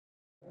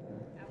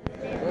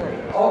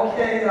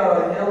Okay,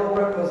 Yellow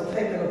Ribbon was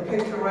taking a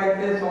picture right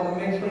there, so I'm going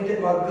to make sure you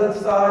get my good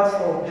side,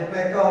 so get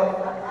back up.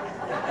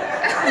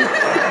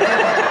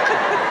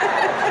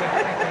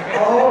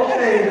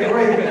 Okay,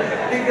 great.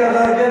 Because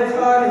I get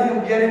tired of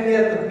him getting me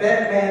at the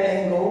Batman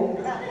angle,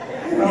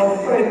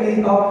 putting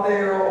me up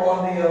there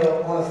on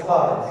the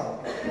slides.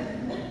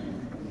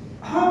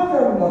 How's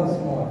everyone this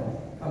morning?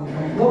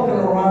 I'm looking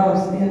around,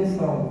 I'm seeing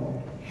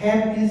some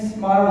happy,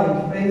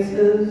 smiling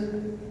faces.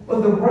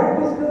 Was the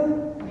breakfast good?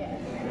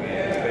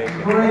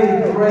 Yeah. Great.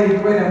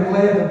 I'm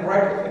glad the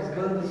breakfast was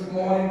good this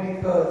morning,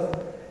 because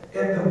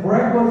if the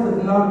breakfast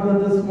is not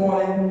good this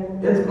morning,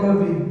 it's going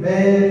to be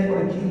bad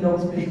for the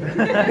keynote speaker.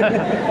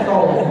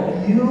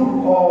 So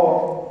you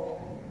are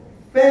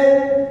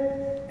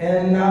fed,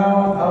 and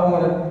now I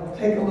want to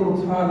take a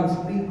little time and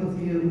speak with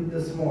you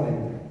this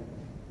morning.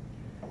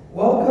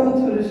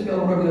 Welcome to this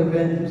Yellow Ribbon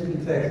event in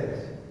Houston,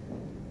 Texas.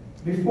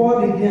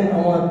 Before I begin,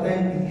 I want to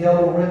thank the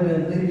Yellow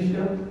Ribbon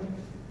leadership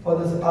for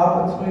this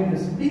opportunity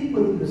to speak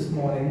with you this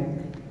morning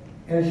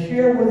and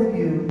share with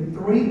you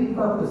 3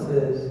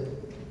 purposes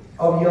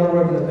of Yellow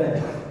Ribbon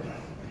events.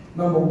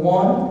 Number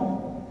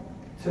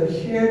 1,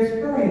 to share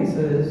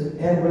experiences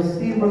and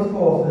receive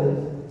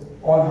resources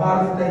on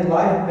how to stay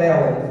life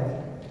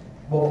balanced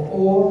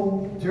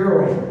before,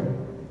 during,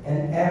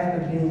 and after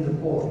being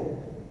deployed.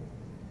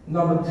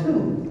 Number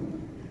 2,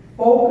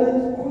 focus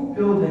on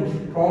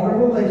building stronger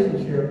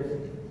relationships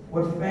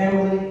with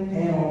family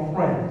and on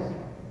friends.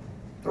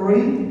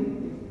 3,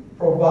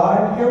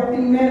 provide healthy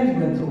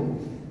management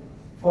tools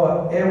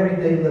for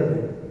everyday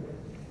living.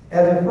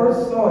 As a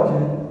first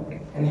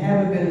sergeant, and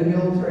having been in the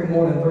military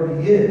more than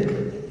 30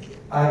 years,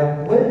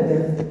 I've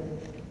witnessed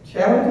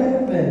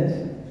challenging events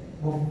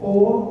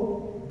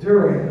before,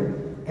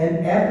 during,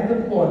 and after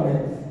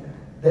deployments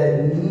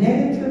that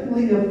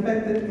negatively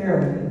affected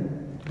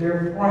airmen,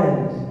 their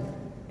friends,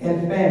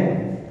 and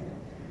families.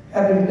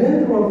 Having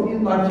been through a few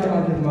life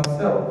challenges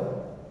myself,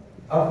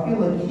 I feel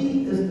the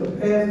key is to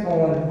pass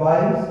on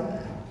advice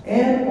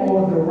and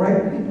or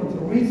direct people to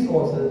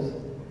resources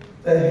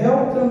that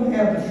help them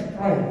have the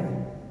strength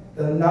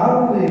to not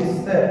only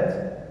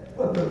accept,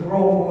 but to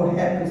grow from what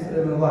happens to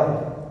them in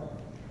life.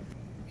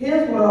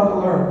 Here's what I've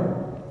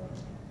learned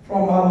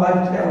from my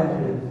life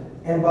challenges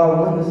and by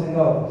witnessing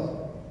others.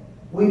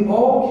 We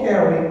all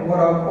carry what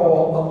I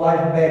call a life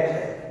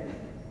backpack.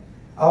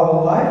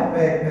 Our life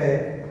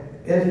backpack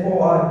is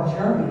for our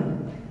journey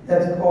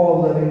that's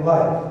called living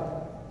life.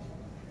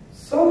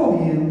 Some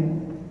of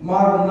you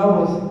might have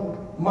noticed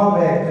my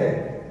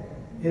backpack.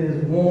 It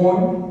is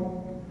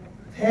worn,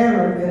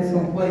 tattered in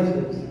some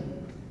places,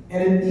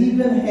 and it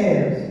even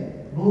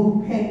has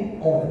blue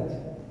paint on it.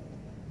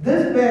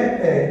 This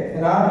backpack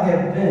and I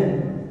have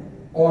been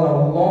on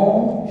a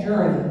long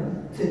journey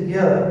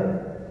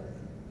together,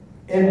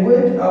 in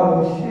which I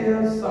will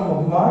share some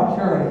of my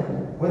journey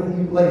with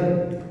you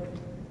later.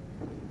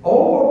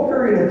 Over a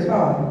period of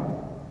time,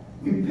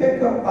 we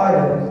pick up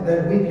items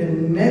that we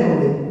can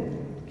mentally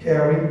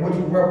carry, which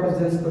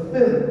represents the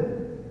physical.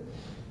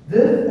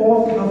 This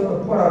forces us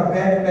to put our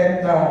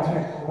backpack down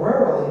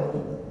temporarily,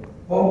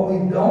 but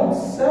we don't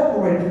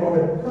separate from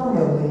it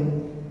permanently,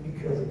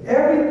 because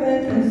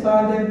everything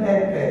inside that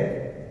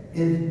backpack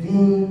is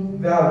deemed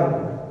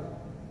valuable.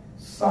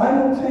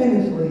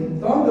 Simultaneously,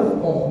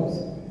 thunderstorms,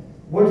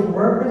 which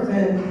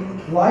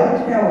represent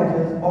life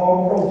challenges,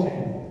 are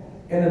approaching,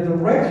 and the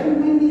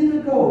direction we need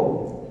to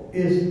go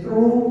is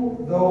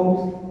through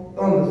those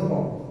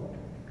thunderstorms.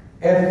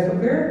 As the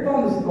severe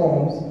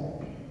thunderstorms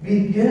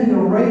begin to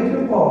rage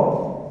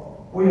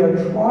above, we are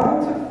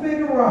trying to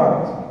figure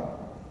out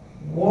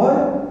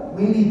what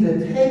we need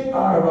to take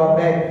out of our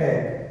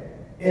backpack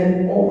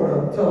in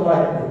order to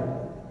lighten it.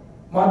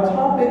 My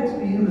topic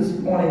to you this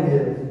morning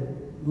is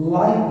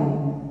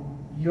lighten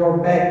your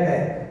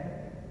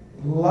backpack.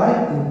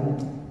 Lighten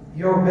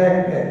your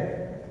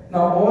backpack.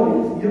 Now,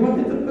 audience, you're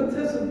going to get to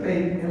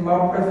participate in my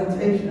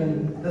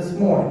presentation this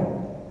morning.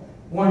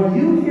 When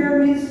you hear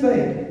me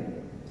say,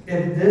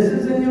 if this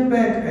is in your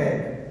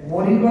backpack,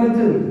 what are you going to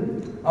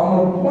do? I'm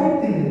going to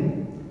point to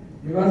you.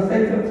 You're going to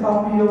say to the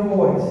top of your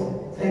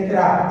voice, take it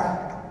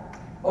out.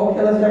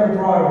 Okay, let's have a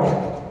dry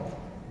run.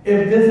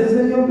 If this is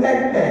in your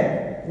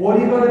backpack, what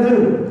are you going to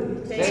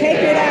do? Take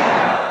it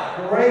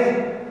out. Great.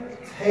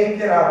 Take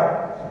it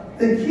out.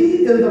 The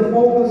key is to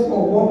focus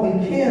on what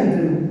we can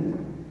do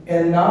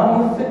and not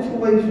on the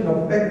situation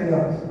affecting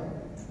us.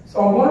 So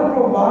I'm going to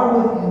provide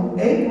with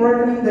you 8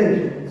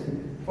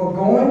 recommendations for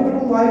going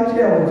through life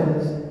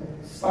challenges,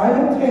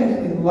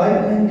 simultaneously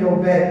lightening your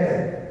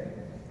backpack.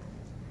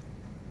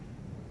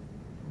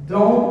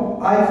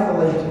 Don't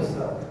isolate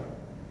yourself.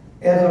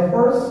 As a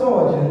first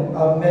sergeant,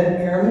 I've met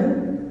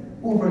airmen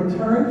who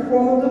returned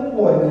from a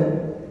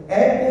deployment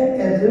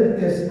acting as if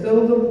they're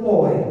still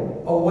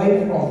deployed,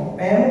 away from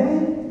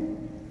family,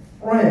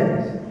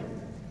 friends.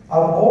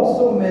 I've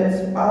also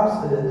met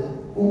spouses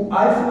who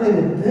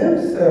isolated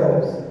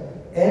themselves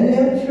and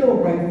their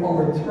children from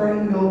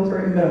returning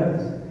military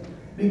members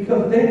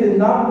because they did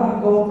not want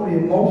to go through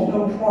the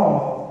emotional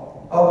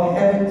trauma of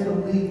having to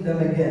leave them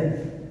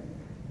again.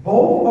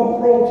 Both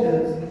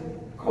approaches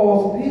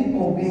cause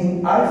people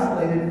being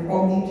isolated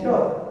from each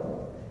other.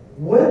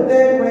 With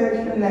that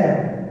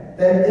rationale,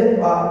 that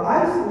if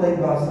I isolate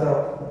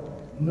myself,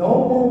 no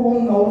one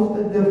will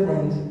notice the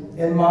difference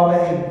in my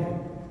behavior.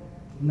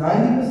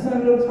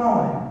 90% of the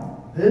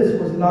time, this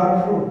was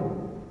not true.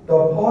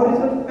 The parties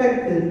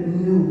affected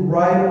knew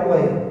right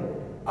away.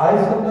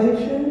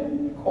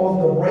 Isolation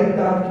caused a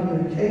breakdown of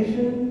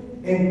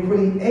communication and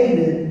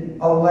created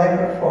a lack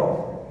of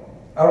trust.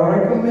 I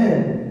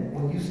recommend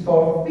when you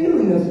start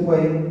feeling this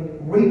way,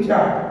 reach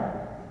out.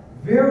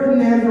 Vera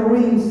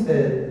Nazarene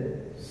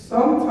said,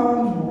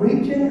 sometimes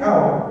reaching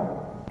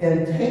out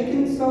and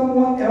taking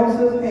someone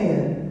else's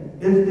hand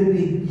is the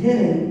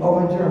beginning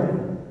of a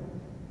journey.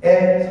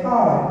 At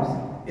times,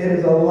 it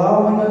is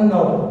allowing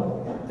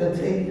another to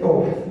take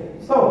yours.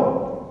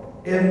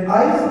 So, if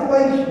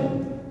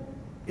isolation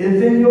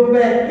is in your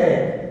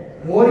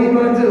backpack, what are you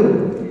going to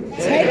do?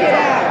 Take it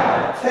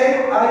out.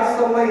 Take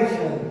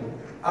isolation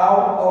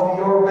out of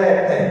your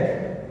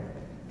backpack.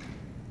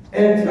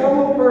 And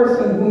tell the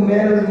person who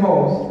matters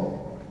most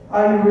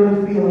how you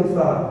really feel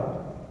inside.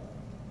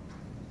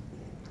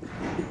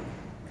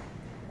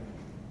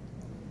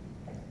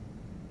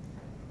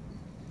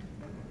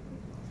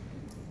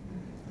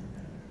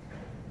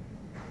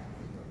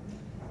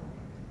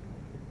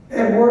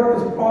 At work,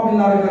 it's probably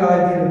not a good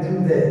idea to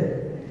do that.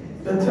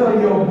 To tell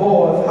your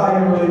boss how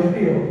you really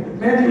feel.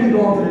 Imagine you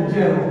going to the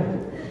general.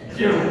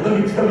 General,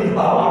 let me tell you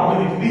how I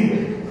really feel.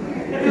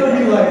 He'll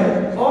be like,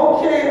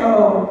 okay,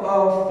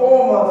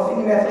 former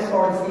Senior Master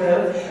Sergeant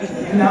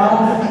Smith,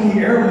 now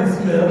Senior Airman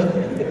Smith.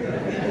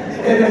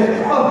 And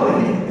that's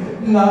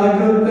probably not a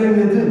good thing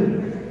to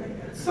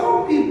do.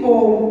 Some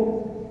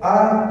people,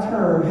 I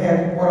term,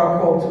 have what I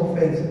call two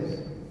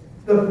faces.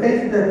 The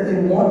face that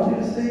they want you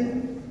to see,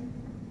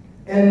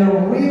 and the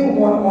real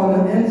one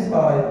on the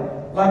inside,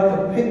 like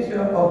the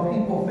picture of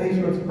people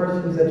facial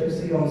expressions that you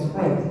see on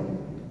screen.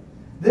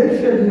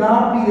 This should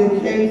not be the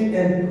case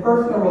in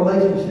personal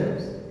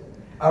relationships.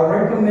 I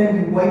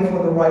recommend you wait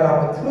for the right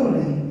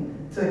opportunity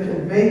to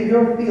convey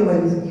your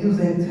feelings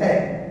using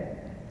tact.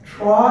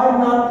 Try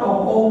not to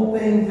hold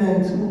things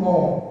in too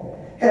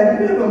long. Have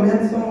you ever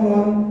met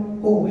someone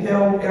who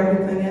held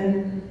everything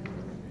in?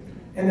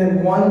 And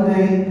then one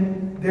day,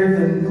 there's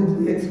a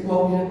nuclear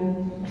explosion?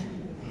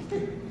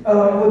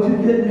 Would you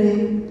get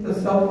me the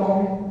cell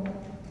phone?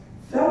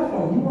 Cell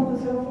phone? You want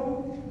the cell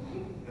phone?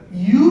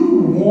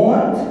 You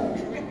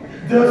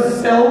want the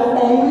cell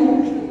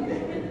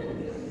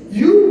phone?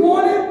 You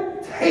want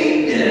it?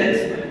 Take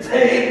it.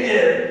 Take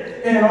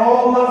it. And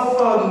all of a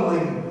sudden,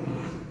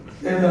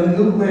 there's a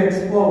nuclear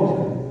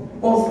explosion.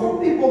 Well,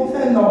 some people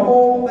tend to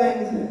hold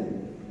things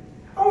in.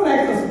 I want to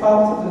ask the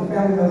spouses and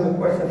family members a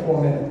question for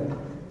a minute.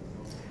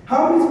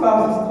 How many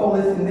spouses told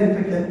their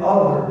significant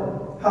other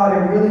how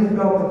they really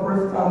felt the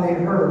first time they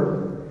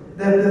heard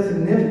that the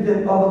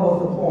significant other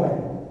was deploying?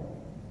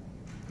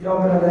 Y'all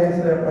better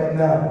answer that right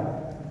now.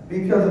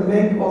 Because it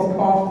may cause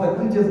conflict.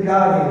 We just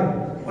got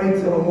here.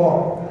 Wait till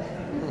tomorrow.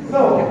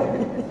 So,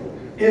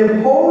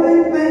 if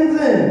holding things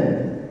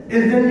in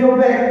is in your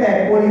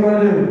backpack, what are you going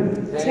to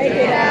do? Take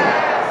it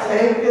out.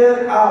 Take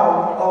it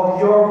out of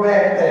your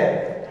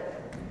backpack.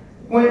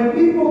 When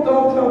people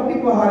don't tell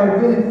people how they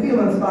really feel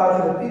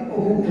inside to the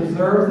people who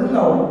deserve to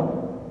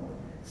know,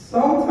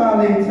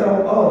 sometimes they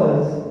tell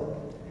others,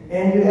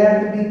 and you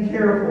have to be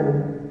careful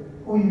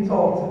who you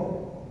talk to.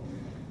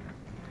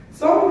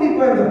 Some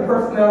people have the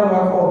personality I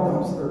call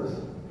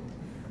dumpsters.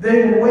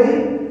 They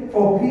wait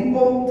for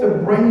people to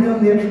bring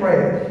them their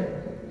trash.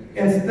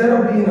 Instead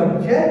of being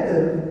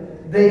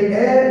objective, they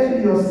add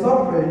to your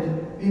suffrage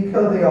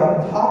because they are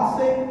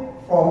toxic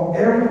from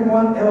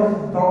everyone else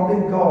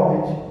dumping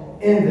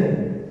garbage in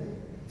them.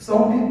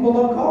 Some people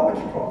are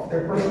garbage trucks,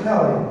 their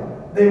personality.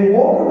 They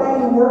walk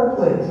around the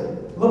workplace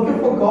looking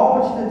for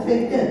garbage to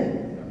take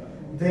in.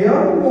 They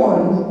are the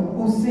ones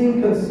who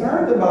seem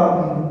concerned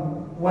about you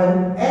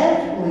when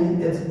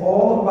actually it's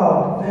all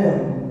about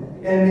them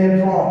and their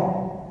drama.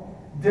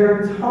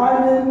 Their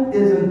timing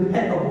is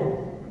impeccable.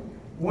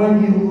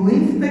 When you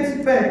least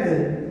expect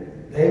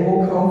it, they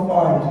will come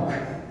find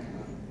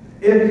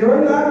you. If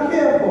you're not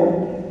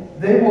careful,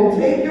 they will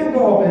take your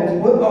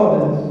garbage with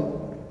others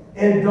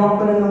and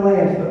dump it in the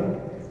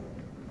landfill.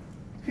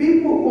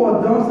 People who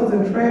are dumpsters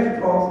and trash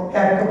trucks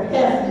have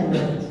capacity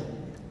limits.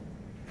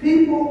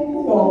 People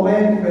who are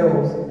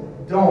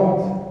landfills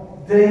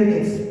don't.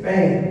 They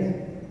expand.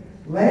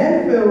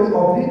 Landfills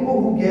are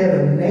people who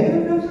gather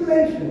negative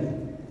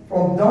information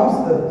from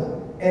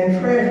dumpsters and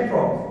trash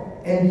trucks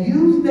and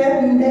use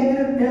that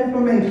negative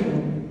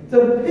information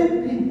to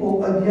pit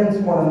people against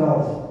one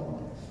another.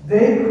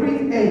 They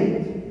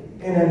create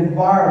an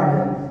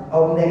environment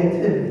of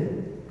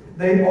negativity.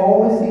 They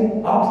always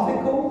see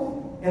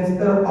obstacles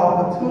instead of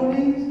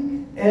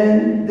opportunities,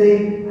 and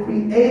they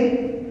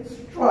create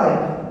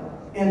strife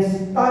and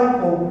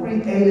stifle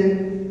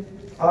creative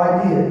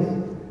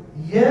ideas.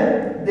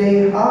 Yet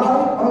they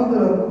hide under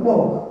the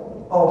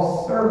cloak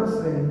of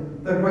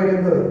servicing the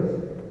greater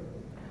good.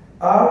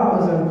 I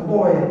was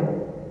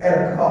employed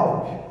at a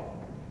college,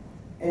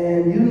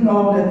 and you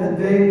know that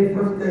the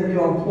first day of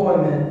your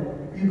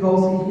employment, you go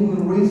see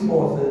human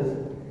resources,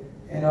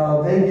 and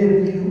they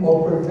give you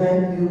or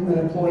present you an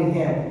employee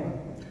handbook.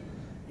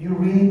 You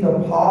read the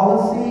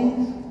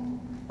policies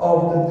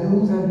of the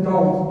do's and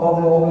don'ts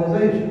of the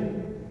organization.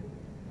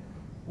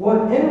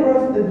 What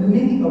interested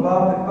me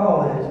about the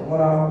college,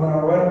 when I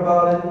read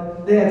about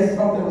it, they had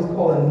something that was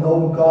called a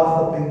no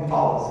gossiping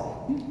policy.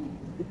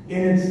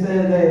 And it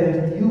said that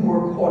if you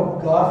were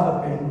caught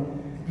gossiping,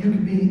 you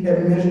could be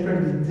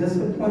administratively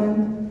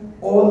disciplined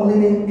or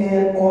leading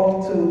in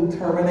up to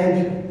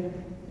termination.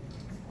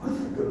 Well,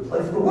 this is a good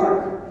place to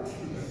work.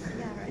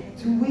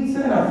 2 weeks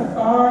in, I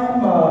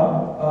signed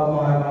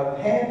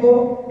my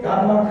handbook,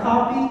 got my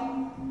copy,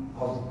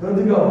 I was good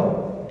to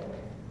go.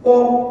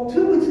 Well,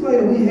 2 weeks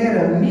later, we had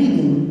a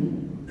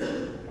meeting.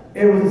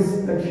 It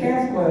was the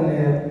chancellor in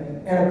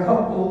there and a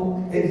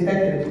couple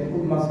executives,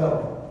 including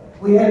myself.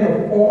 We had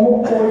the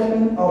formal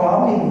portion of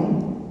our meeting.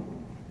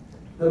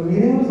 The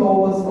meeting was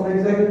over, some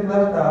executives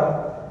left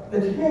out. The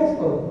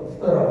chancellor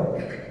stood up.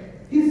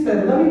 He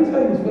said, let me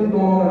tell you what's really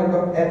going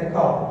on at the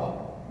college.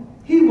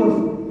 He was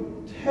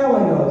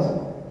telling us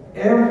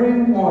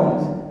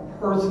everyone's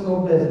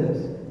personal business.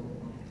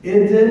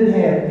 It didn't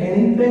have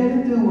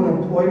anything to do with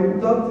employee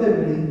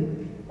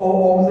productivity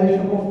or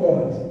organizational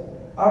performance.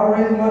 I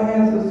raised my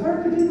hand and said,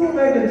 sir, could you go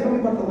back and tell me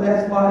about the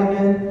last slide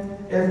again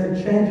as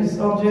to change the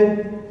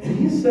subject? And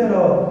he said,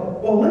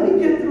 well, let me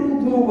get through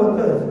doing what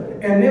this.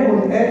 And there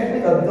was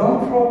actually a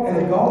dump truck and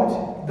a garbage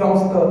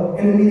dumpster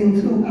in the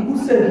meeting too, who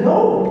said,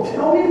 no,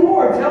 tell me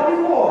more, tell me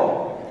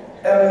more.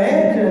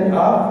 Imagine,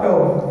 I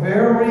felt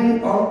very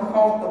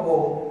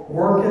uncomfortable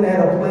working at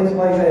a place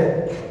like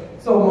that.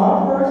 So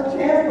my first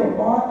chance to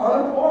find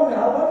unemployment,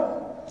 I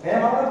left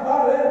out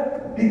of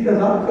there because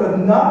I could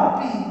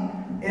not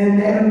be in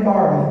that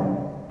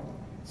environment.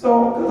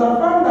 So, because I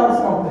found out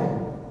something.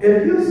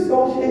 If you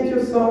associate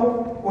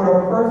yourself with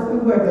a person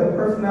who has the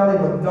personality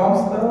of a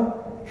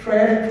dumpster,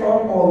 trash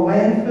truck, or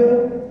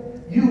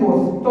landfill, you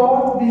will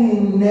start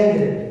being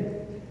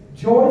negative.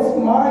 Joyce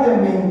Meyer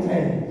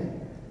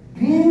maintains,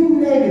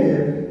 being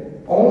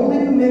negative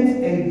only makes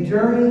a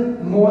journey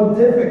more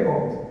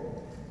difficult.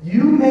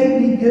 You may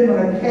be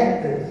given a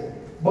cactus,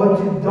 but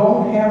you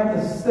don't have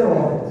to sit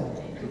on it.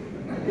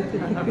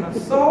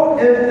 So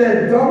if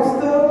that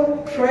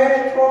dumpster,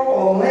 trash truck,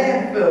 or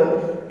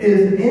landfill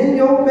is in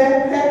your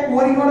backpack,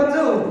 what are you going to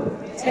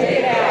do? Take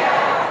it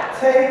out.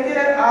 Take it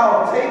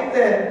out. Take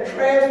that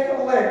trash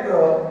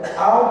collector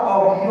out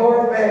of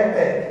your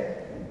backpack.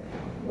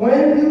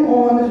 When you're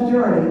on this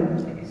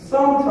journey,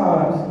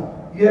 sometimes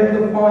you have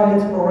to find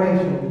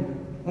inspiration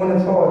when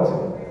it's hard to.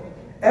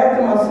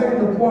 After my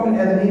second deployment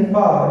as an E5,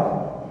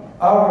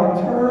 I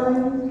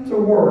returned to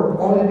work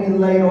only to be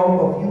laid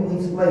off a few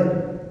weeks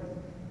later.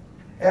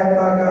 After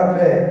I got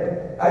back,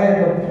 I had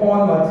to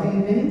pawn my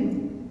TV,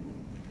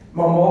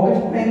 my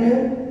mortgage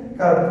payment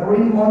got 3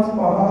 months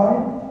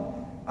behind.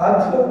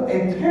 I took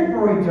a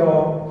temporary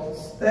job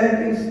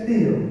stacking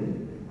steel.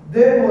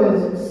 There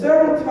was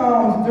several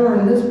times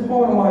during this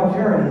part of my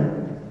journey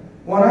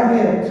when I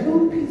had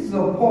 2 pieces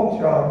of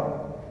pork chop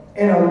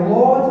and a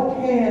large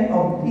can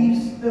of beef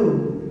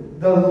stew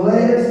that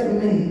last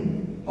me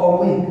a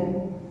week.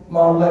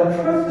 My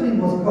electricity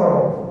was cut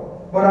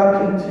off, but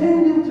I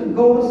continued to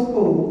go to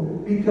school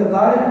because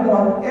I didn't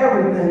want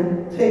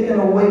everything taken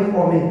away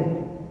from me.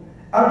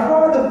 I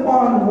tried to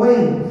find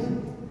ways,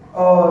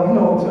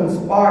 to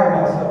inspire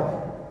myself.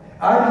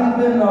 I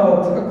even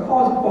took a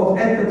course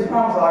at the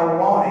time, was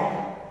ironic,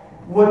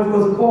 what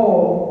was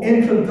called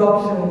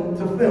Introduction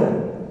to Film.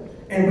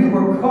 And we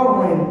were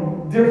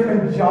covering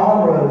different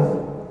genres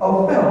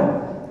of film.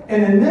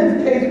 And in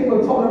this case, we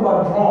were talking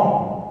about drama.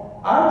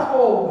 I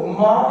told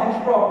my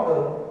instructor,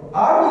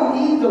 I don't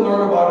need to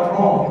learn about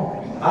drama.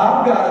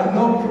 I've got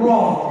enough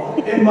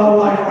drama in my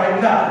life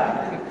right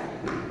now.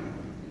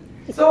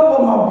 So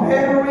with my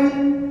battery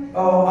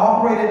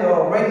operated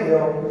radio,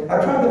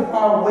 I tried to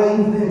find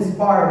ways to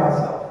inspire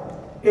myself.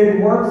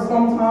 It worked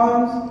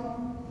sometimes,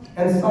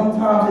 and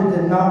sometimes it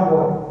did not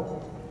work.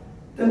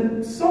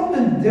 Then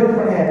something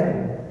different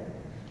happened.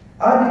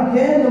 I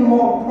began to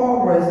mark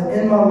progress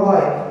in my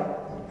life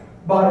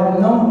by the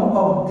number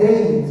of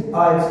days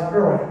I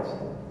experienced.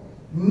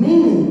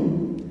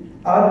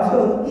 Meaning, I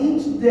took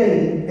each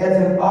day as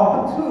an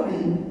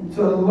opportunity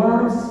to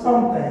learn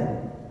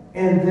something,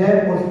 and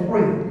that was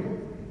free.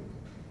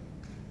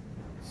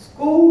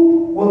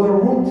 School was a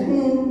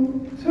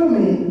routine to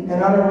me,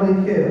 and I didn't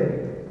really care.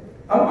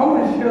 I'm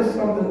going to share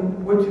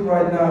something with you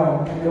right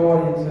now in the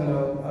audience, and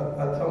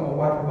I tell my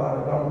wife about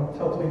it. I don't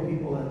tell too many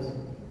people this.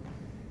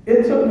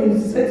 It took me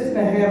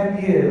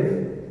 6.5 years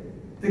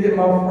to get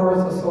my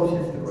first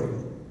associate's degree.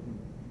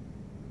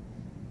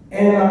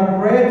 And I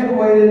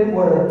graduated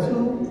with a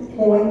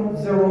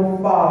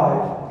 2.05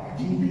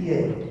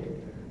 GPA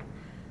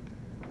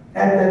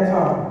at that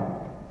time.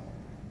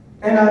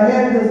 And I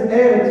had this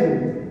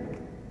attitude.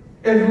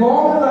 As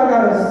long as I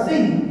got a C,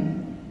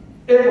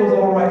 it was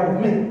all right with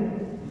me.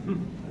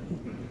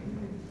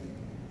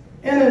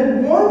 And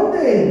then one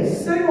day,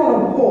 sitting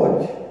on a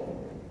porch,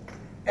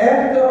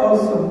 After a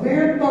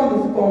severe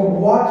thunderstorm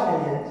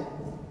watching it,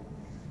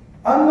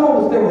 I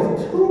noticed there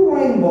was 2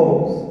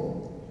 rainbows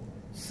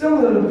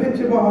similar to the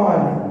picture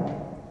behind me.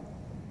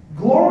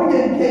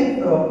 Gloria and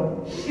Gaither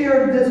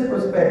shared this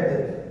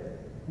perspective.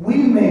 We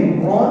may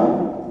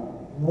run,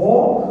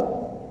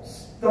 walk,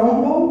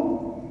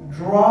 stumble,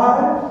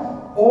 drive,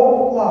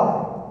 or fly,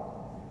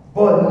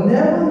 but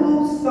never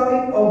lose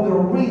sight of the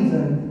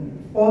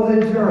reason for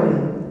the journey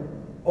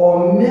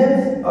or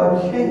miss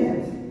a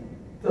chance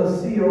to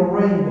see a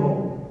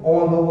rainbow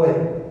on the way.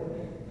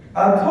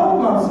 I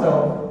told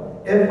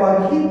myself, if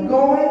I keep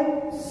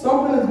going,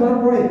 something is going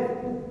to break.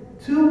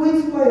 2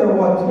 weeks later,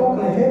 while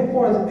talking to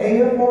headquarters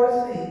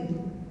AFRC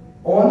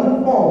on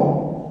the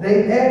phone,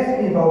 they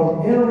asked me if I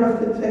was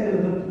interested in taking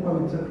a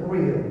deployment to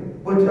Korea,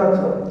 which I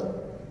took.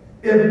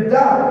 If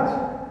doubt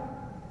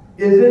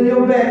is in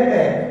your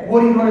backpack,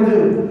 what are you going to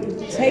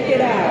do? Take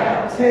it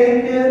out.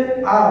 Take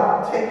it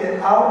out. Take it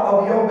out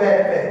of your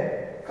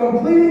backpack.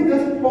 Completing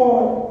this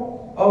part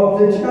of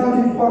the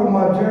challenging part of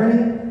my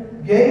journey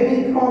gave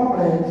me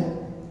confidence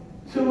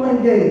to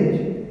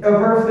engage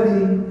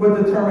adversity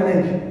with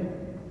determination.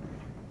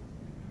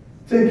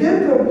 To get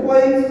to a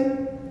place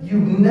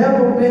you've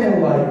never been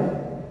in life,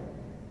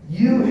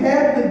 you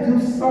have to do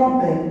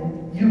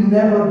something you've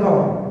never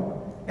done.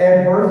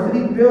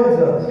 Adversity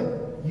builds us.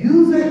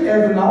 Use it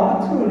as an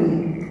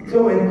opportunity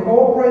to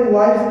incorporate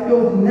life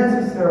skills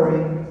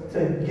necessary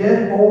to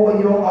get over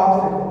your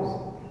obstacles.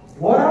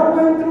 What I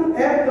went through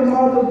after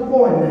my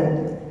deployment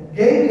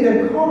gave me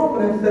the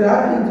confidence that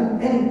I can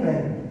do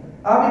anything.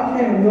 I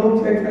became a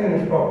military training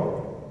instructor.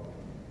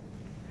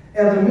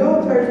 As a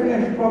military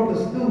training instructor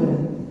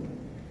student,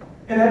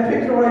 and that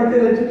picture right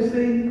there that you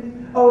see,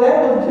 oh,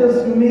 that was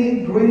just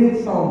me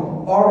greeting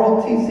some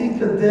ROTC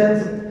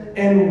cadets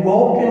and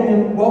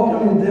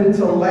welcoming them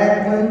to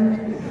Lackland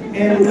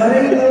and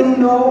letting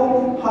them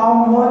know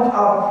how much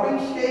I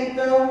appreciate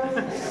them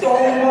so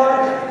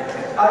much.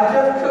 I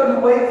just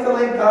couldn't wait till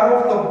they got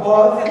off the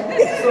bus,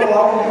 so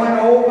I went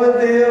over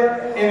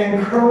there and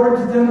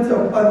encouraged them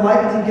to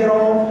politely get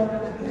off.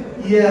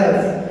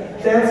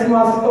 Yes, that's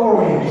my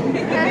story.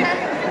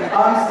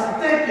 I'm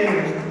sticking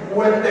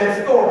with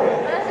that story.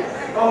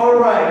 All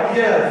right,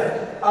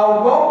 yes. I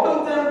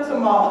welcomed them to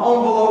my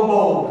humble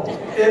abode.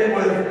 It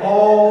was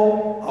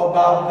all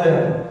about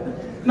them.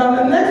 Now,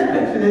 the next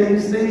picture that you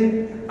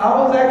see,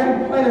 I was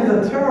actually playing as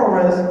a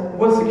terrorist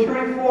with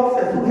security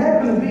forces who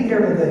happened to be here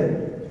today.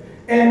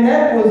 And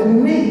that was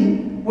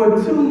me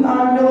with 2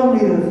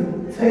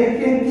 9mm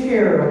taking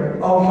care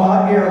of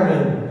my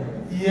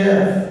airmen.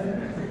 Yes.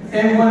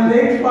 And when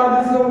they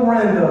tried to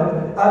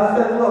surrender, I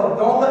said, look,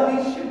 don't let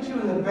me shoot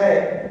you in the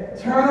back.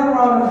 Turn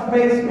around and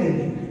face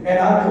me. And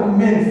I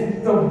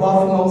commenced to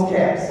bust those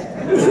caps.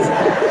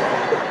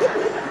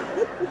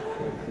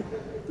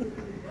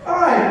 All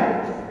right.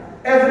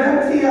 As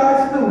an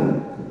MTI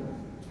student,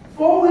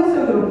 4 weeks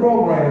into the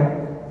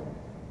program,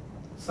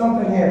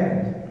 something happened.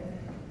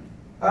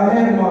 I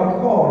had my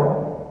car,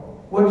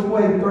 which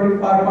weighed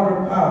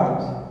 3,500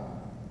 pounds,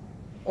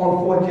 on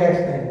 4 jack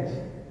stands.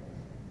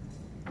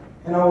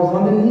 And I was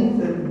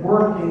underneath it,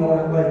 working on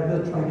it like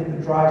this, trying to get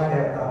the drive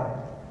shaft out.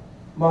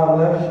 My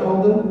left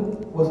shoulder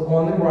was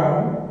on the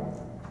ground.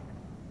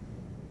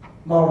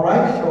 My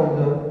right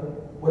shoulder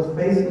was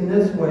facing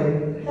this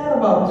way, had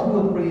about 2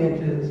 or 3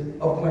 inches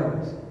of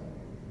clearance.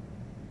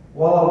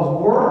 While I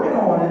was working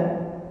on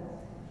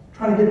it,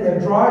 trying to get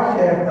that drive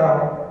shaft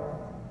out,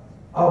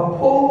 I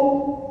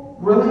pulled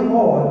really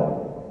hard,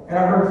 and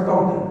I heard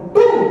something.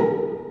 Boom!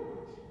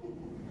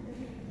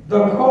 The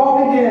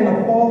car began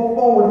to fall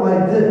forward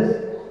like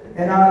this,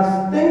 and I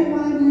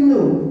instinctively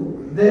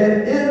knew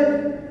that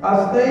if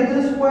I stayed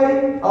this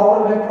way, I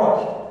would have been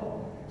crushed.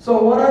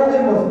 So what I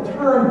did was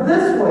turn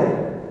this way,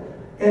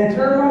 and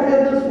turn my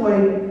head this way,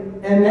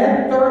 and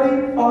that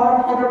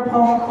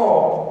 3,500-pound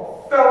car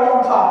fell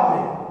on top of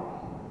me.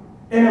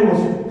 And it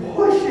was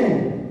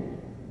pushing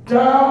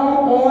down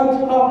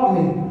on top of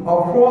me,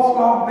 across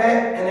my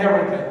back and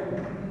everything.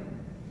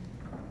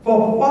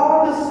 For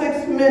 5 to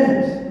 6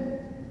 minutes,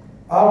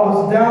 I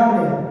was down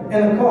there, and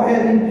the car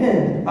had me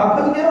pinned. I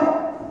couldn't get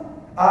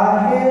up. I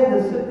had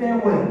to sit there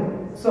and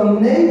wait.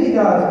 Some Navy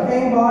guys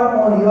came by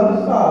on the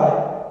other side,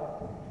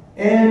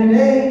 and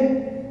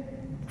they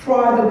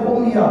tried to pull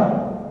me up.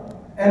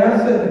 And I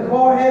said, the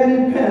car had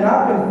me pinned. I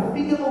could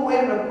feel the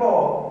weight of the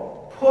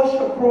car push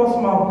across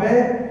my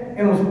back,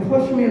 and it was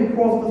pushing me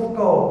across the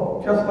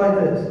skull, just like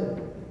this.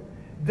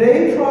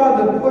 They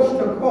tried to push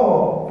the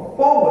car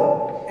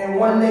forward, and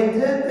when they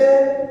did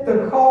that,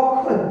 the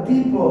car cut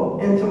deeper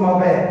into my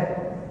back.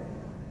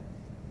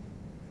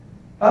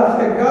 I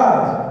said,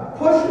 guys,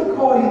 push the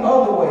car the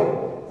other way.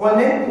 When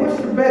they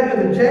pushed it back,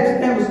 and the jack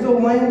stand was still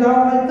laying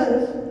down like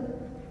this,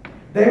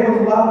 they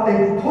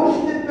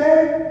pushed it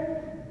back.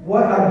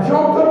 I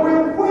jumped up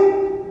real quick,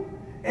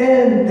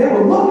 and they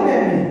were looking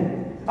at me.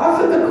 I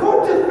said, the car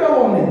just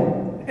fell on me.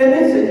 And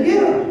they said,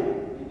 yeah,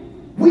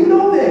 we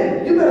know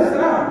that. You better sit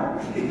down.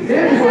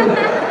 It was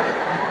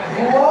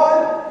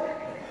blood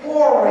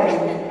pouring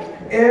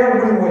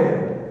everywhere.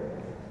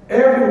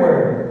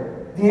 Everywhere.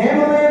 The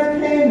ambulance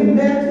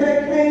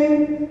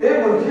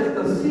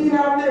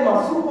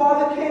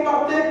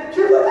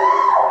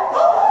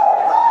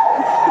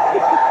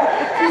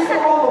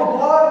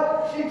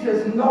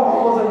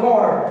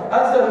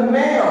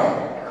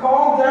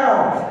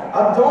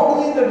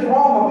into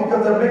drama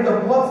because I make the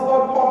blood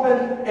start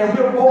pumping and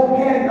we're both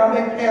panicked. I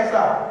may pass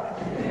out.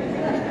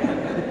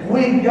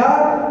 We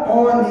got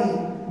on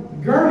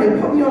the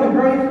gurney, put me on the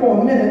gurney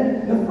for a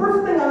minute. The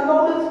first thing I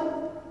noticed,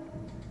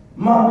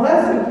 my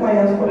lesson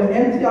plans for the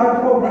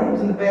MTI program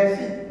was in the back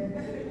seat.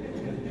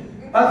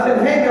 I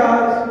said, hey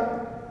guys,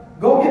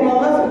 go get my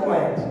lesson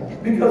plans.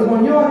 Because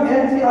when you're an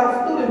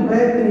MTI student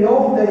back in the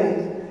old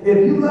days, if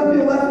you left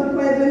your lesson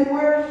plans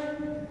anywhere,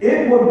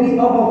 it would be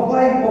up a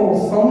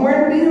flagpole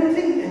somewhere in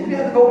BMT, and you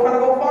had to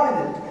go find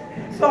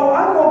it. So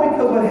I know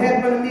because what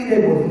happened to me,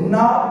 they was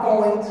not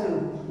going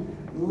to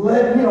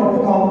let put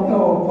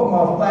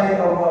my flag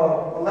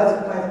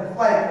lesson plans on the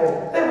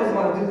flagpole. They was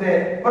going to do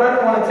that, but I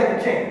didn't want to take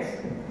a chance.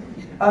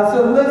 I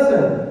said,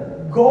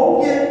 listen,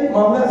 go get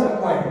my lesson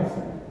plans.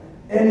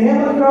 And the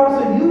ambulance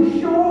driver said, you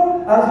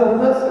sure? I said,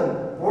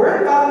 listen,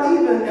 we're not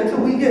leaving until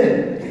we get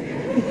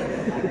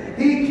it.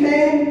 He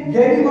came,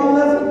 gave me my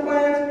lesson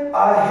plans.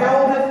 I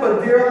held it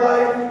for dear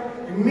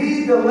life.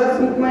 Me, the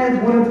lesson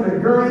plans went into the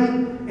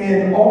gurney,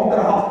 and off to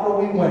the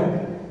hospital we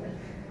went.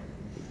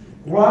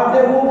 Arrived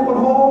at Wolford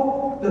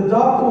Hall, the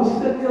doctor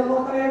was sitting there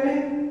looking at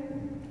me,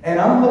 and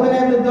I'm looking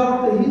at the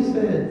doctor. He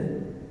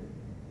said,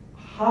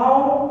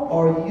 how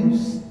are you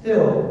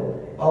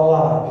still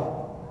alive?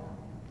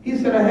 He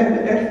said, I have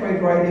the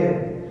x-rays right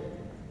here.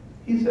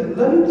 He said,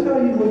 let me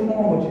tell you what's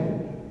wrong with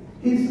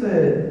you. He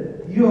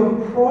said, you're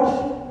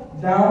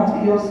crushed down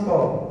to your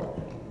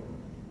skull.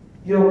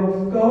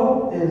 Your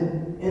skull is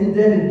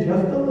indented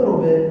just a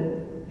little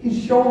bit.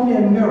 He showed me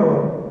a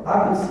mirror.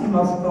 I could see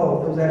my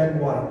skull. It was actually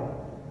white.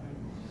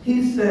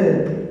 He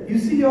said, you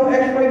see your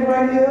x-rays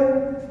right here?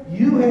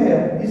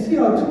 You see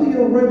how two of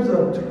your ribs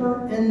are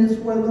turned in this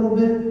way a little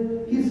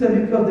bit? He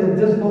said, because they're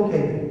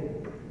dislocated.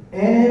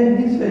 And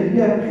he said,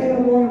 you have pain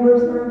along your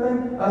ribs and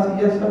everything? I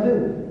said, yes, I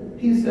do.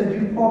 He said,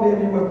 you probably have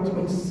anywhere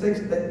between 6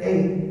 to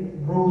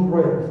 8 bruised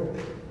ribs.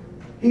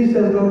 He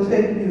said, it's going to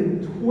take you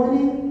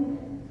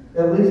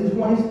at least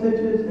 20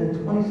 stitches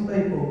and 20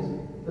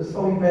 staples to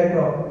sew you back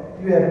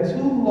up. You have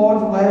 2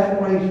 large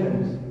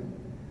lacerations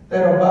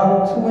that are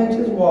about 2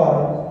 inches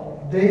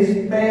wide.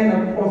 They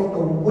span across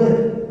the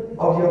width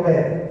of your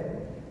back.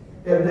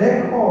 If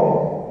that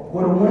car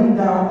would have went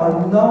down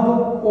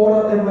another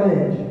quarter of an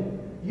inch,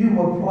 you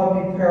would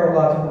probably be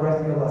paralyzed for the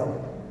rest of your life.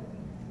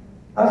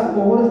 I said,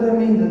 well, what does that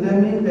mean? Does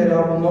that mean that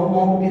I will no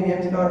longer be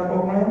in the MTI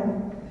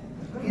program?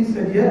 He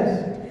said,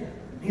 yes.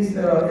 He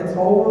said, it's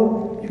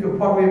over. You could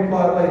probably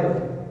apply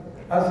later.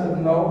 I said,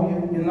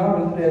 no, you're not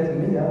going to do that to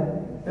me.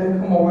 I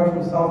didn't come all the way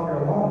from South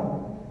Carolina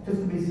just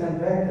to be sent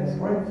back in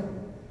disgrace.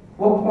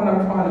 What point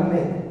I'm trying to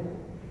make?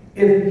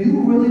 If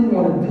you really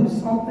want to do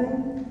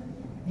something,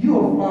 you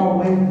will find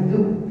ways to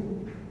do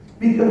it.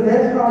 Because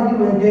that's how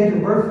you engage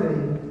adversity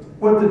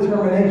with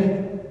determination.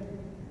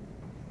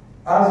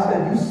 I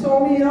said, you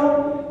sew me up,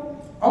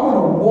 I'm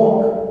going to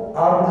walk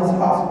out of this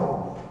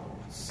hospital.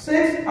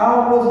 6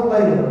 hours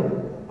later,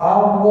 I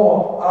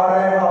walked out of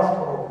that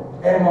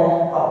hospital at my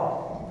own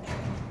house.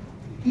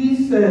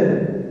 He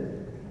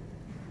said,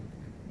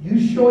 you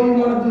sure you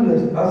want to do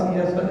this? I said,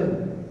 yes, I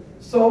do.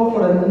 So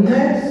for the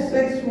next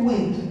 6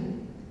 weeks,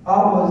 I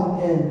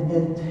was in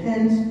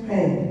intense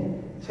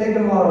pain.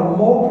 Taking a lot of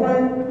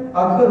Motrin.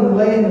 I couldn't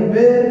lay in the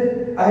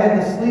bed. I had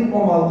to sleep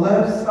on my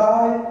left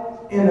side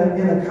in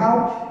a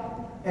couch.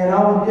 And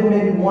I would get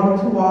maybe 1 or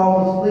 2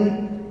 hours of sleep,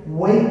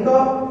 wake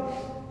up,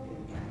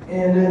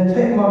 and then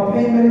take my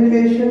pain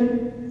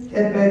medication,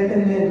 get back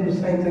in there and do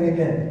the same thing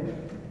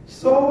again.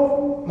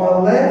 So my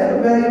last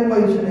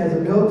evaluation as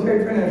a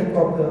military training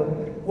instructor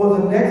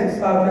was an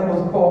exercise that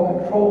was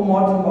called controlled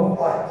marching of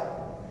flight.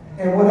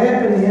 And what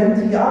happened, the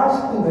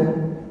MTI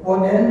student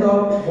would end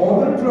up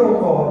going to the drill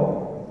card,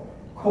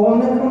 calling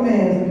the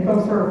commands, and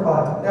become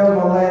certified. That was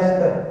my last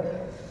step.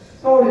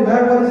 So the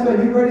evaluator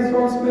said, you ready,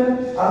 Sergeant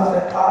Smith? I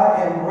said,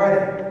 I am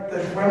ready. The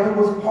adrenaline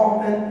was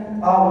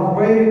pumping. I was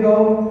ready to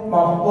go.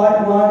 My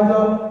flight lined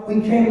up. We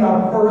came to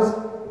our first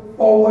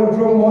forward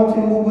drill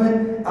marching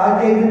movement.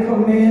 I gave the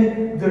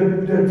command. The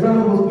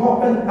adrenaline was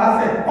pumping.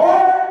 I said,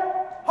 halt!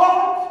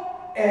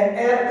 And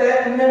at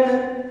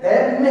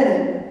that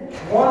minute,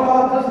 one of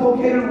my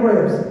dislocated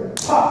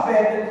ribs popped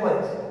back in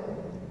place.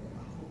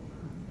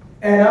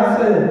 And I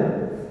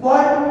said,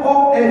 flight,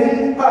 halt, and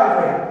he's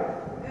hydrated.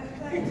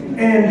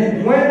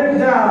 And went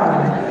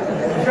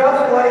down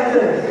just like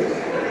this.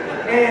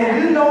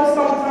 And you know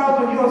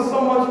sometimes when you're in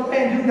so much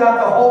pain, you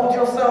got to hold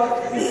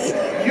yourself.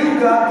 You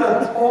got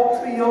to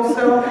talk to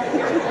yourself.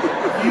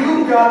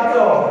 You got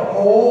to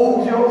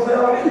hold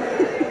yourself.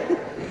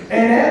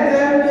 And at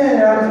that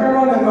minute, I turned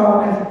on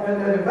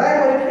and the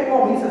evaluator came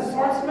over. He said,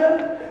 Sergeant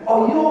Smith,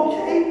 are you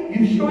okay?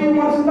 You sure you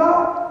want to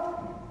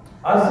stop?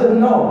 I said,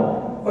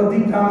 no. But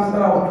deep down I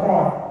said I was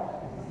crying.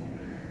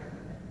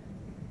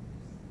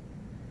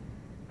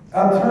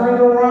 I turned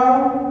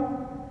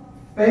around,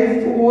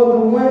 face toward the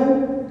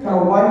wind, kind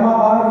of wiped my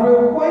eyes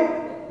real quick.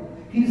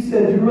 He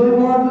said, you really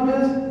want to do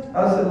this?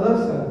 I said,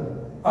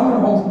 listen, I'm in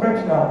home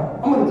stretch now.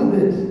 I'm going to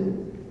do this.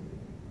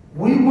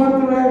 We went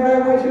through that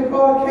evaluation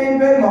card, came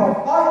back. My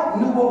flight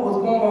knew what was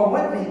going on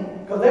with me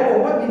because they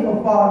were with me for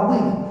 5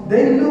 weeks.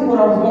 They knew what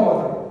I was going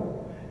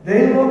through.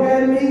 They looked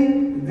at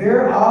me,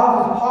 their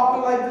eyes was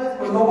popping like this,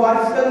 but nobody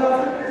said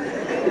nothing.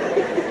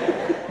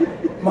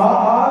 My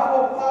eyes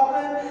were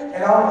popping,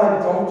 and I was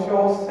like, don't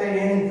y'all say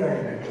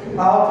anything.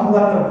 I'll do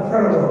like the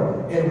predator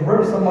and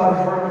rip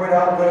somebody's vertebrae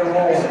out their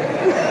home.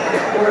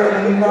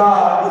 We're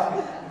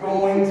not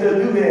going to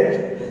do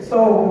that.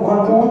 So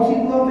my dorm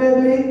chief looked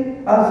at me.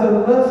 I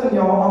said, listen,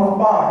 y'all, I'm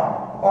fine.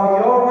 Are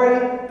y'all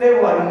ready? They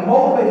were like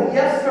motivated.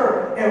 Yes,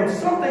 sir. And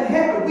something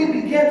happened.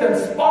 We began to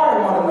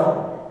inspire one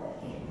another.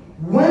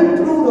 Went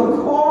through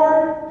the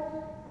car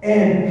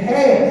and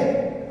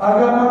passed. I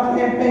got my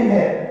campaign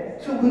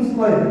hat 2 weeks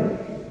later.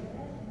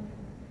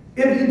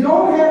 If you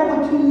don't have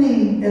what you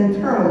need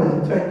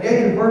internally to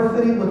engage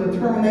adversity with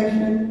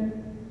determination,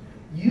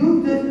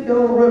 use this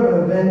Yellow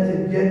Ribbon event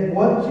to get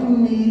what you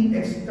need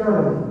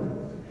externally.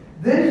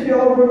 This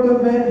Yellow Ribbon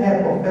event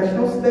has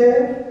professional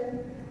staff,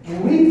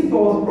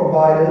 resource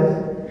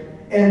providers,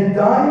 and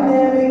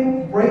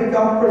dynamic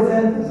breakout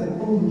presenters,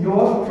 including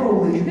yours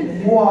truly,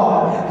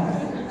 wow,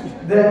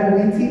 that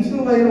will be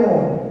teaching later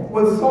on.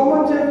 With so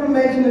much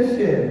information to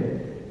share,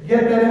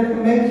 get that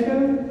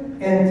information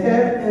and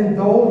tap in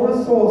those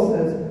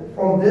resources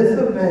from this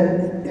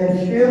event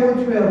and share what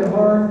you have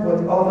learned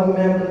with other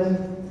members,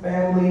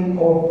 family,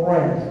 or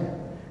friends.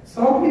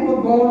 Some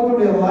people going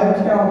through their life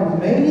challenges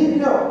may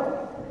need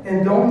help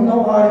and don't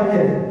know how to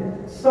get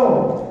it.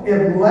 So,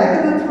 if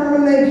lack of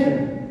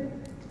determination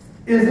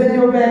is in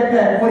your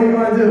backpack, what are you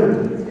going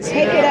to do?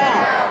 Take it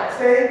out.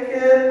 Take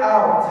it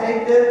out.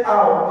 Take it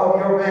out of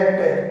your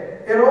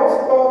backpack. It all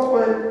starts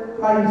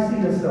with how you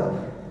see yourself.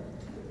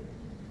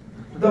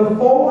 The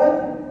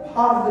forward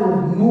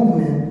positive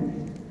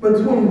movement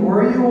between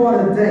where you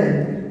are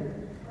today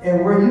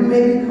and where you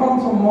may become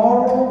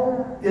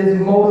tomorrow is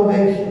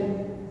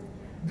motivation.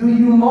 Do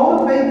you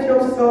motivate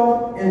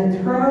yourself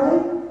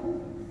internally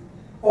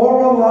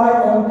or rely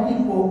on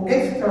people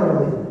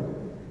externally?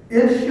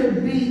 It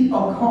should be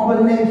a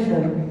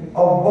combination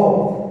of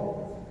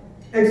both.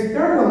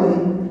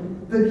 Externally,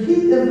 the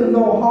key is to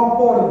know how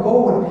far to go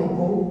with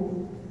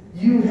people.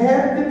 You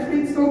have to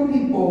treat some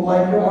people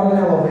like you're on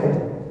an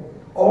elevator.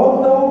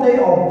 Although they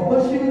are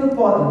pushing the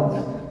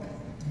buttons,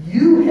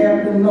 you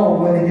have to know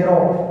when to get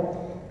off,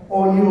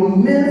 or you'll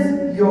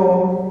miss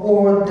your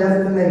forward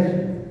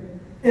destination.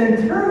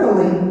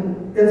 Internally,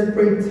 it's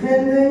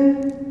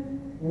pretending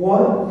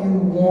what you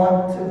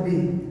want to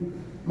be.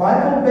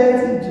 Michael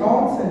Bassey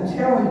Johnson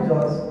challenged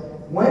us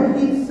when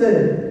he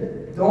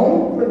said,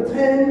 don't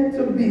pretend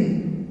to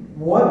be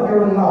what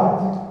you're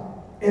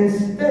not.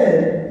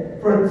 Instead,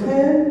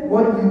 pretend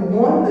what you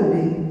want to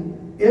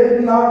be,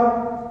 if not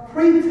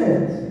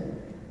pretense.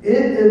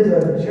 It is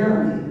a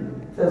journey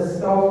to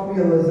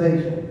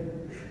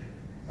self-realization.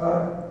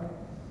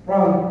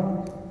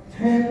 Around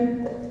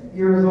 10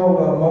 years old,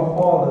 my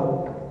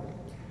father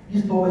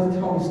used to always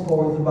tell me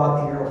stories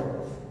about the Air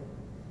Force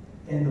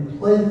and the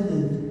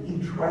places he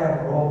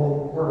traveled all over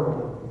the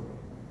world.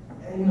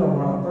 And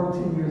around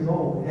 13 years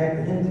old,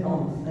 after him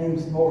telling the same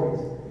stories,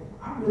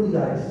 I really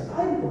got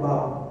excited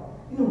about,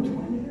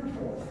 joining the Air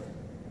Force.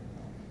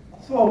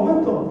 So I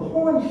went to a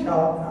pawn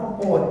shop and I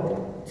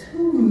bought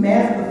 2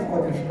 Master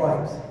Sergeant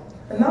stripes.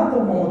 And not the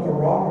one with the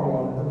rocker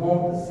on it, the one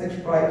with the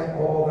 6 stripes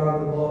all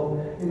down the globe.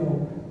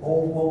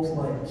 Old folks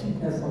like Chief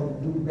Nesson,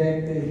 the dude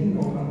back there, he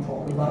knows what I'm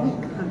talking about.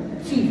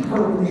 Chief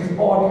Hurley, these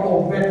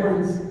hardcore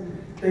veterans,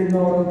 they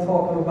know what I'm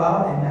talking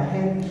about. And I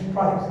had these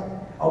stripes.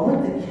 I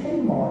went to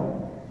Kmart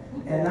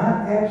and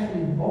I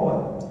actually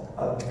bought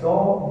a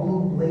dark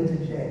blue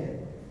blazer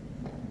jacket.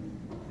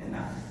 And I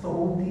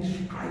sold these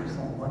stripes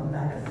on one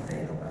night at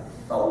sale.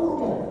 I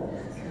sold them.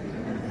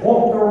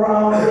 Walked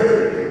around,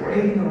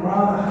 parading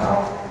around the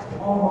house,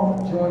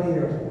 to join the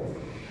Air Force.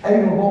 I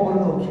even bought one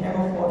of those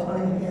camouflage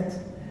hunting hats,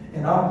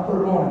 and I put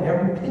it on, and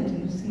every picture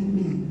you see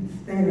me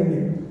standing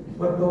there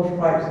with those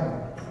stripes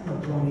on, I'm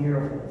going to join the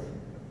Air Force.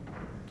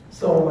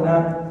 So when I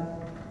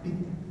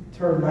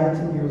turned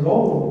 19 years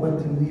old, went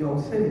to New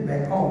York City,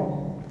 back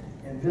home,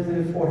 and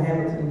visited Fort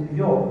Hamilton, New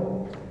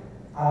York,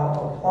 I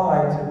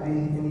applied to be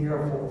in the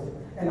Air Force.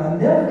 And I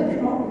never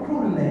forget my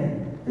recruiter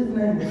name. His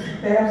name was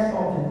Staff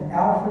Sergeant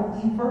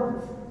Alfred E.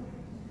 Burks.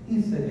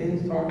 He said, hey,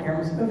 Sergeant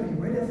Aaron Smith, are you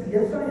ready? I said,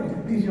 yes, I am.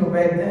 Because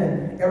back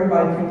then,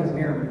 everybody came as an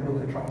airman to go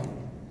to the training.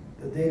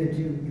 The day that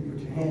you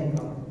put your hand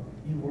up,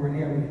 you were an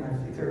airman in the United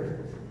States Air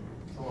Force.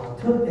 So I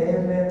took the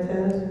AFAB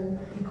test.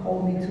 He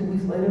called me 2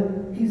 weeks later.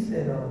 He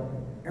said,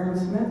 Aaron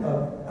Smith,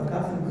 I've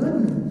got some good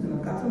news and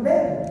I've got some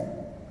bad news.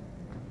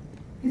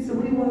 He said,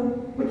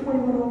 which one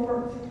do you want to go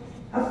first?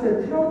 I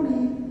said, tell me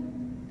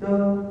the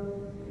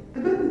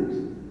good news.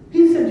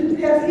 He said, you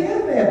passed the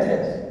AFAB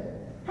test.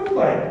 I was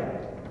like,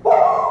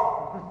 what?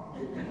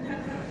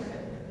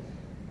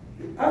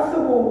 I said,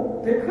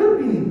 well, there couldn't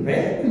be any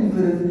bad news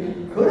in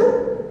this, could it?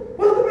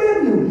 What's the bad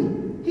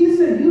news? He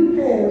said, you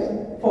passed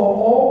for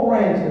all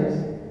branches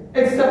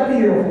except the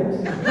Air Force.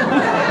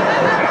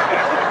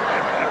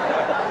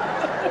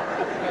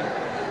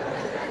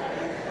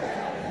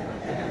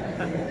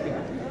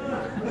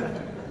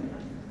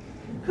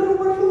 Couldn't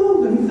wait for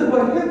losing. He said,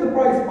 well, here's the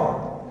price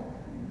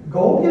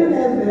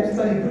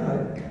study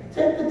guide.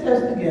 Take the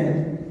test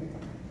again,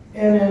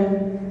 and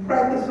then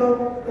practice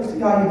up. Let's see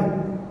how you do.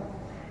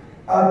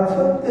 I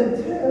took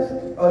the test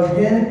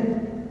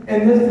again,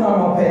 and this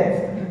time I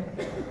passed.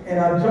 And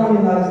I joined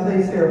the United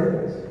States Air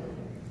Force.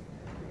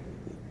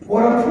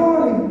 What I'm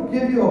trying to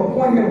give you a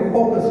point here to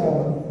focus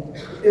on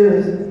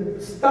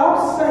is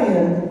stop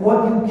saying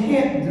what you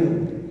can't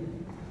do.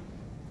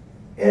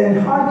 And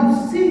how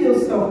you see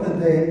yourself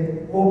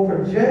today will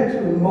project you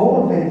and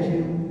motivate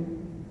you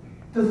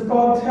to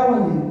start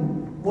telling you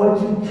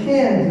what you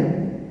can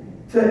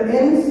do to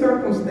any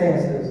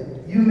circumstances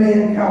you may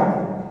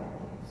encounter.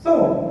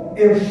 So,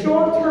 if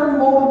short-term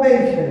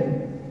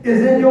motivation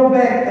is in your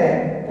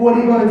backpack, what are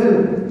you going to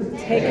do?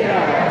 Take it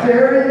off.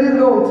 There you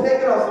go.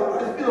 Take it off.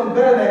 Somebody's feeling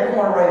better in that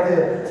corner right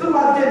there.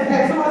 Somebody's getting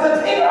hacked. Somebody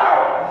said, take it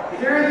out.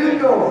 There you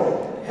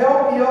go.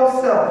 Help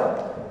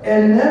yourself.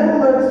 And never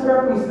let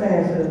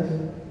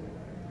circumstances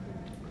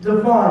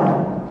define you.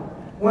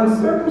 When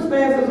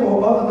circumstances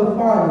or others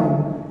define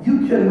you,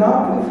 you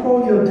cannot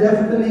control your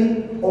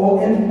destiny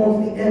or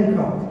influence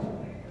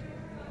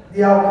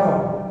the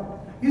outcome.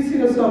 You see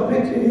this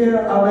picture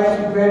here? I've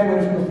actually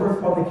graduated from the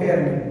First Public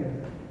Academy.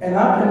 And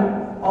I can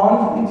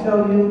honestly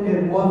tell you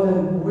it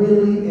wasn't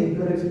really a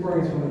good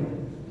experience for me.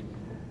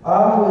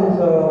 I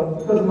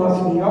was, because of my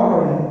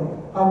seniority,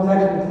 I was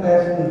actually the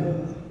class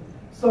leader.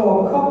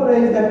 So a couple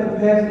days after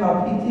passing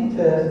our PT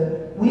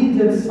test, we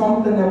did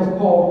something that was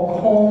called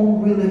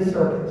cone relay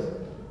circuits.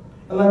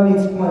 And let me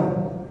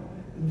explain.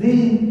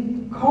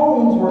 The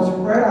cones were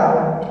spread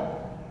out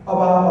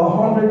about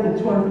 100 to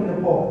 200 feet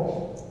apart.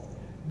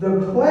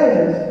 The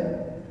class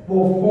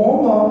will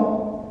form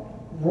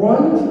up,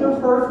 run to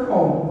the first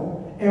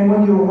cone, and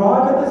when you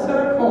arrive at the set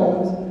of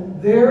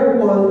cones, there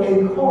was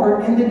a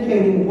card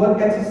indicating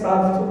what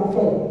exercises to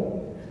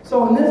perform.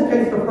 So in this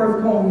case, the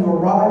first cone, you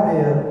arrive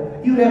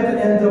there, you'd have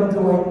to end up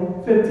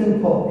doing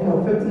 15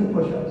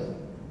 push-ups.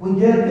 We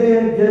get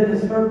there, get in the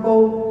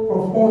circle,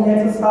 perform the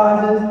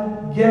exercises,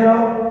 get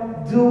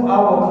up, do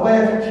our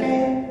class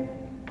chant,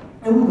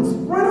 and we would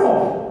sprint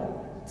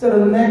off to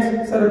the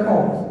next set of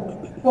cones.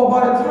 Well,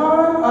 by the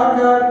time I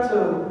got to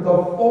the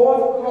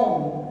fourth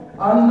cone,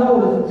 I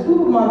noticed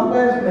two of my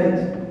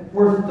classmates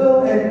were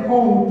still at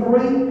cone 3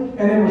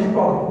 and they were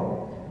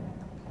struggling.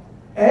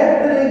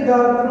 After they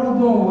got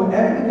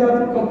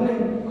through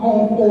completing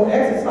cone 4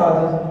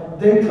 exercises,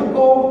 they took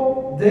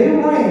off, they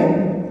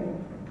ran.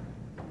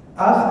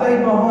 I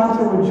stayed behind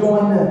to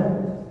rejoin them.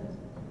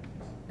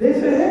 They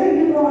said, hey,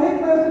 hey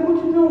class,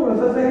 what you doing with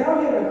us? I said,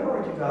 I'm here to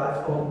encourage you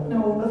guys, so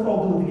let's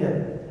all do it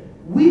together.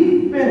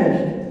 We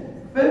finished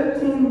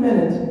 15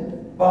 minutes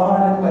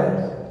behind the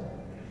class.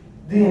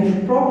 The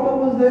instructor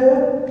was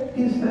there.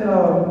 He said,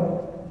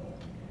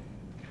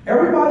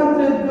 everybody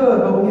did good,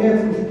 but we had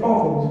some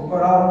struggles,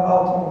 but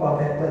I'll talk about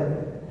that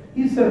later.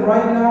 He said,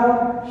 right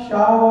now,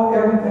 shower,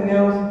 everything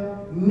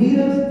else, meet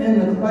us in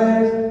the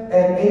class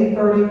at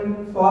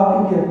 8:30 so I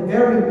can give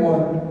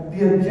everyone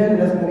the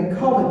agenda that's going to be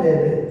covered that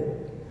day.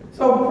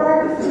 So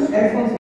practicing excellence